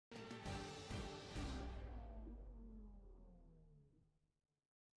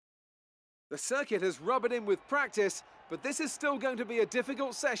The circuit has rubbed in with practice, but this is still going to be a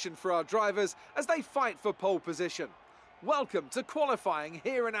difficult session for our drivers as they fight for pole position. Welcome to qualifying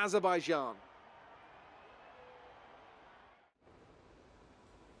here in Azerbaijan.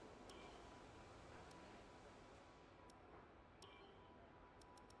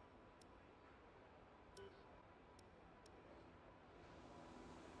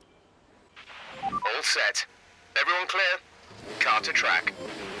 All set. Everyone clear? Car to track.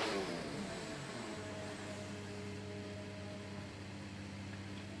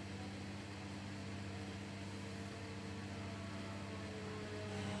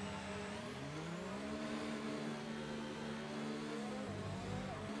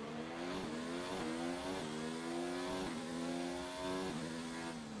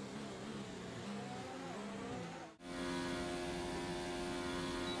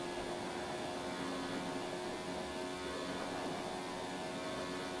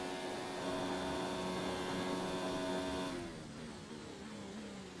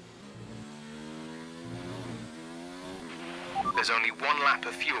 There's only one lap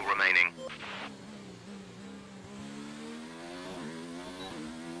of fuel remaining.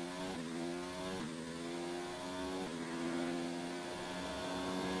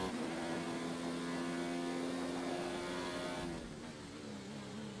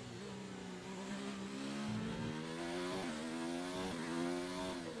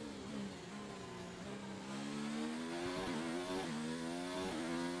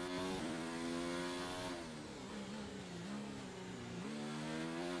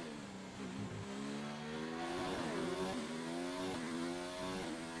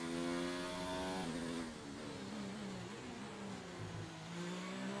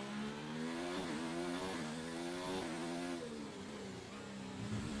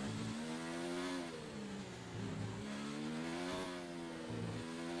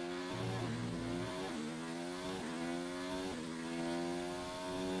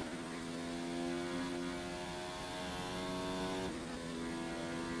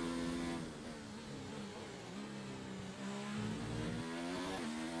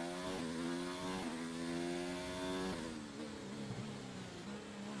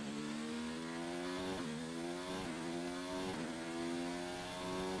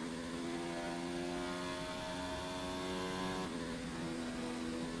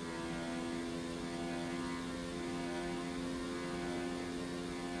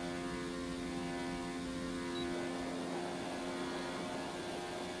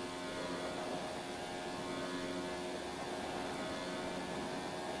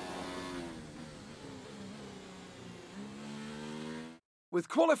 With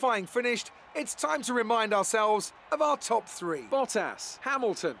qualifying finished, it's time to remind ourselves of our top three. Bottas,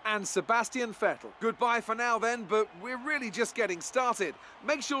 Hamilton and Sebastian Vettel. Goodbye for now then, but we're really just getting started.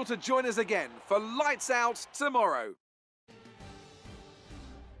 Make sure to join us again for Lights Out tomorrow.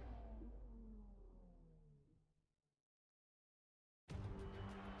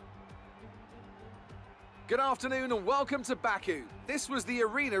 Good afternoon and welcome to Baku. This was the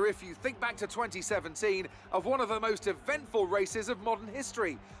arena, if you think back to 2017, of one of the most eventful races of modern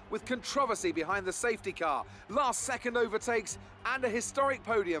history, with controversy behind the safety car, last-second overtakes, and a historic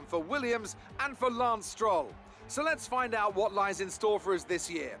podium for Williams and for Lance Stroll. So let's find out what lies in store for us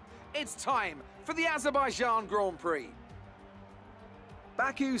this year. It's time for the Azerbaijan Grand Prix.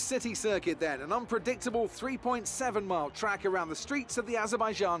 Baku City Circuit then, an unpredictable 3.7-mile track around the streets of the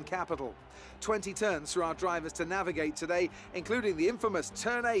Azerbaijan capital. 20 turns for our drivers to navigate today, including the infamous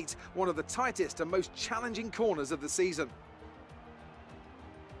Turn 8, one of the tightest and most challenging corners of the season.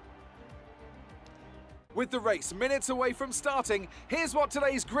 With the race minutes away from starting, here's what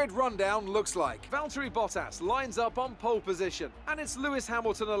today's grid rundown looks like. Valtteri Bottas lines up on pole position, and it's Lewis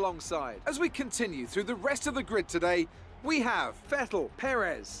Hamilton alongside. As we continue through the rest of the grid today, we have Vettel,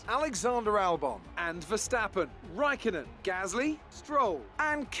 Perez, Alexander Albon, and Verstappen, Raikkonen, Gasly, Stroll,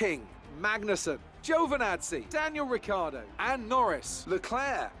 and King, Magnussen, Giovinazzi, Daniel Ricciardo, and Norris,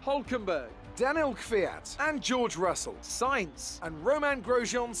 Leclerc, Hülkenberg, Daniel Kvyat, and George Russell. Sainz and Romain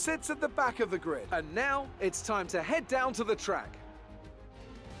Grosjean sits at the back of the grid. And now it's time to head down to the track.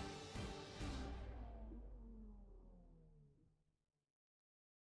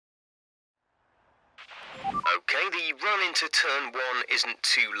 Okay, the run into turn 1 isn't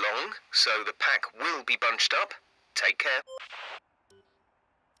too long, so the pack will be bunched up. Take care.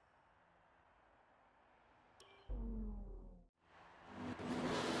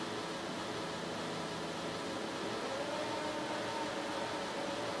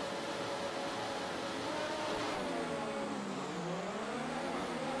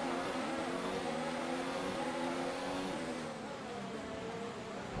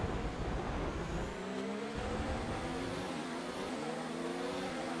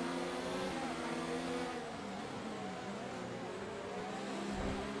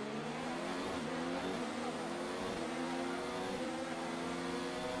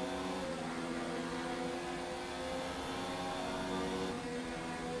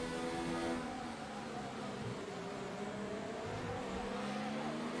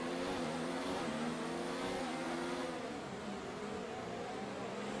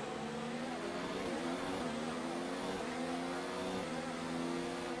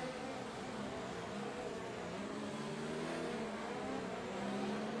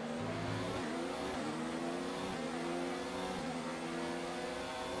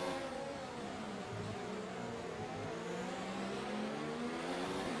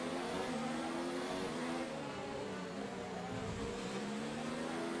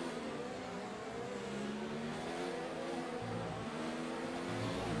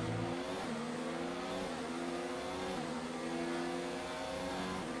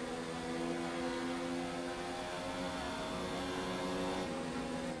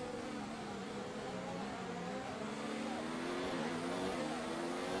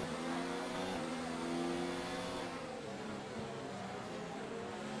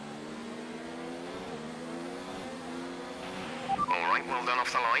 well done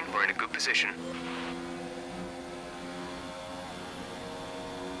off the line. We're in a good position.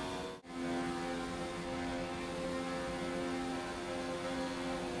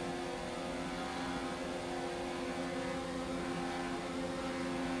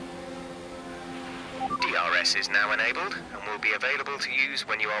 DRS is now enabled and will be available to use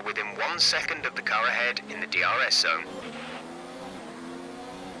when you are within 1 second of the car ahead in the DRS zone.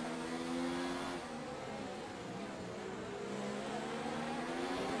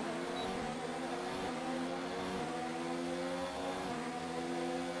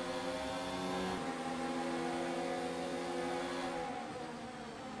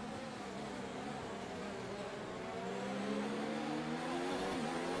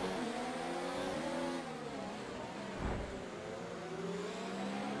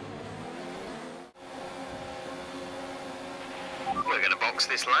 We're going to box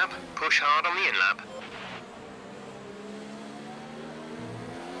this lap, push hard on the in-lap.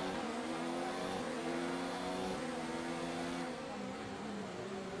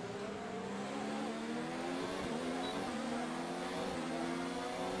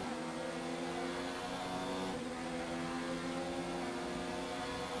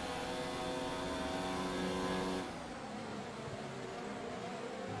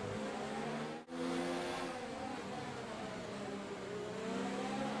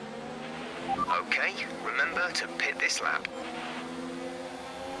 Okay, remember to pit this lap.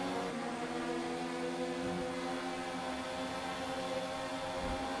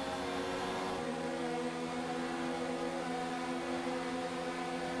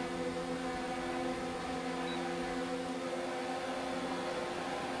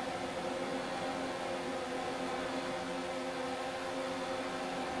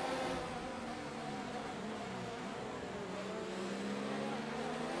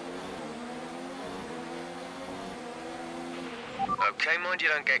 Okay, mind you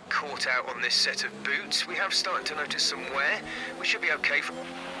don't get caught out on this set of boots. We have started to notice some wear. We should be okay for...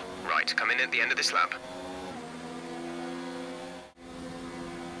 Right, come in at the end of this lap.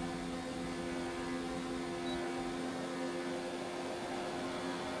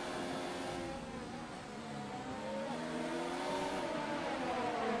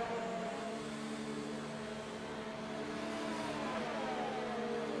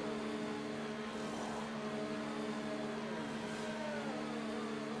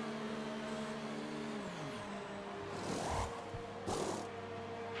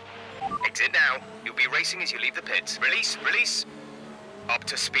 Exit now. You'll be racing as you leave the pits. Release, release. Up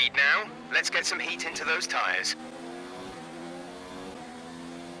to speed now. Let's get some heat into those tyres.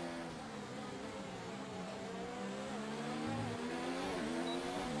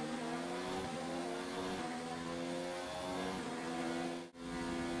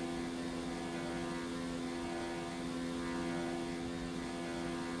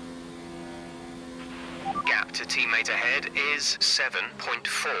 Gap to teammate ahead is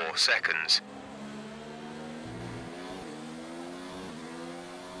 7.4 seconds.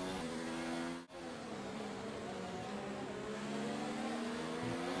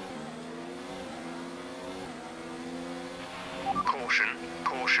 Caution,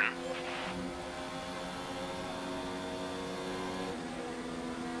 caution.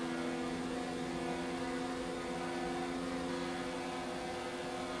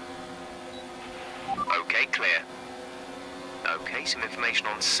 Okay, clear. Okay, some information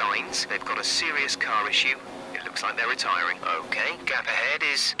on signs. They've got a serious car issue. It looks like they're retiring. Okay, gap ahead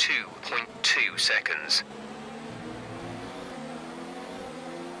is 2.2 seconds.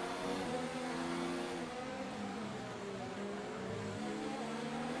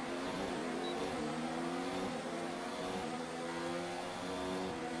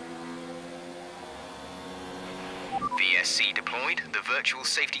 VSC deployed. The virtual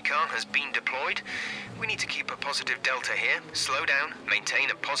safety car has been deployed. We need to keep a positive delta here. Slow down, maintain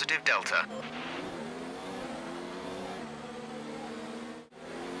a positive delta.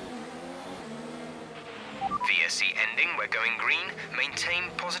 VSC ending, we're going green. Maintain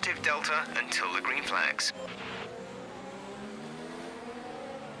positive delta until the green flags.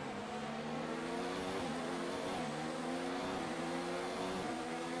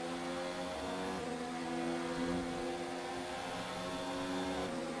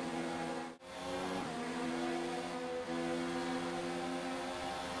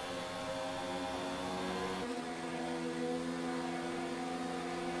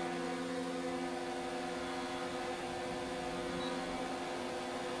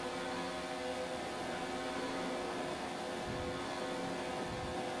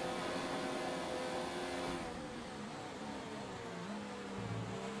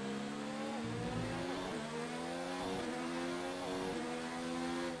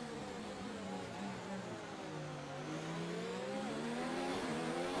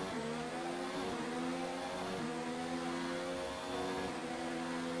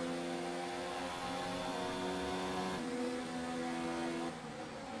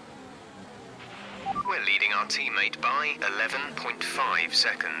 They're leading our teammate by 11.5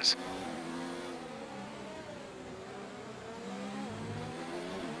 seconds.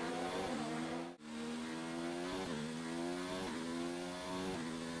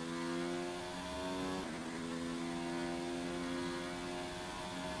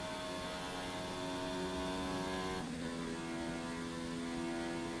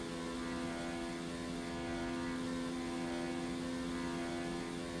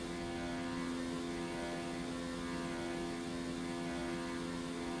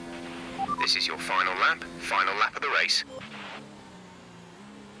 This is your final lap of the race.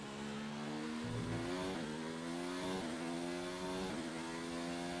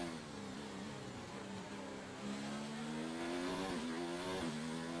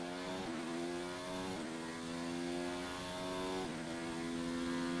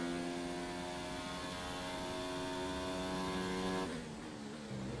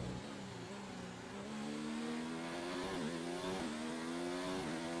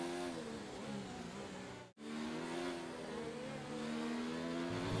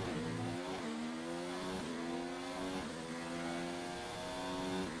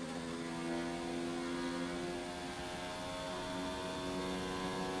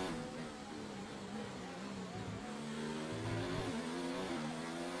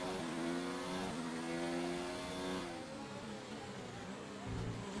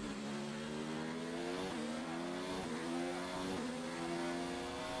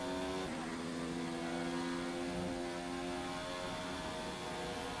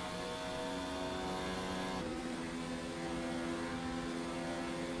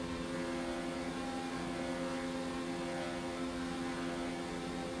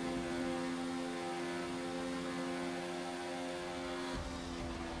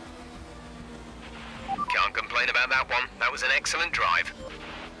 Can't complain about that one. That was an excellent drive.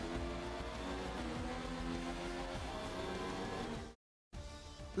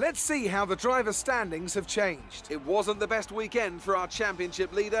 Let's see how the driver standings have changed. It wasn't the best weekend for our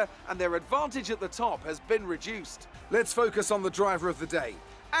championship leader, and their advantage at the top has been reduced. Let's focus on the driver of the day.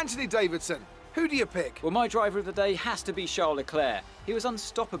 Anthony Davidson, who do you pick? Well, my driver of the day has to be Charles Leclerc. He was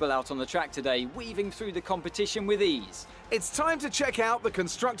unstoppable out on the track today, weaving through the competition with ease. It's time to check out the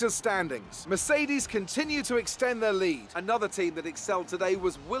constructors' standings. Mercedes continue to extend their lead. Another team that excelled today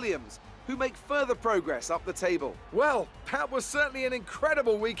was Williams, who make further progress up the table. Well, that was certainly an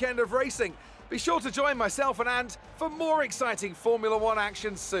incredible weekend of racing. Be sure to join myself and Ant for more exciting Formula One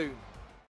action soon.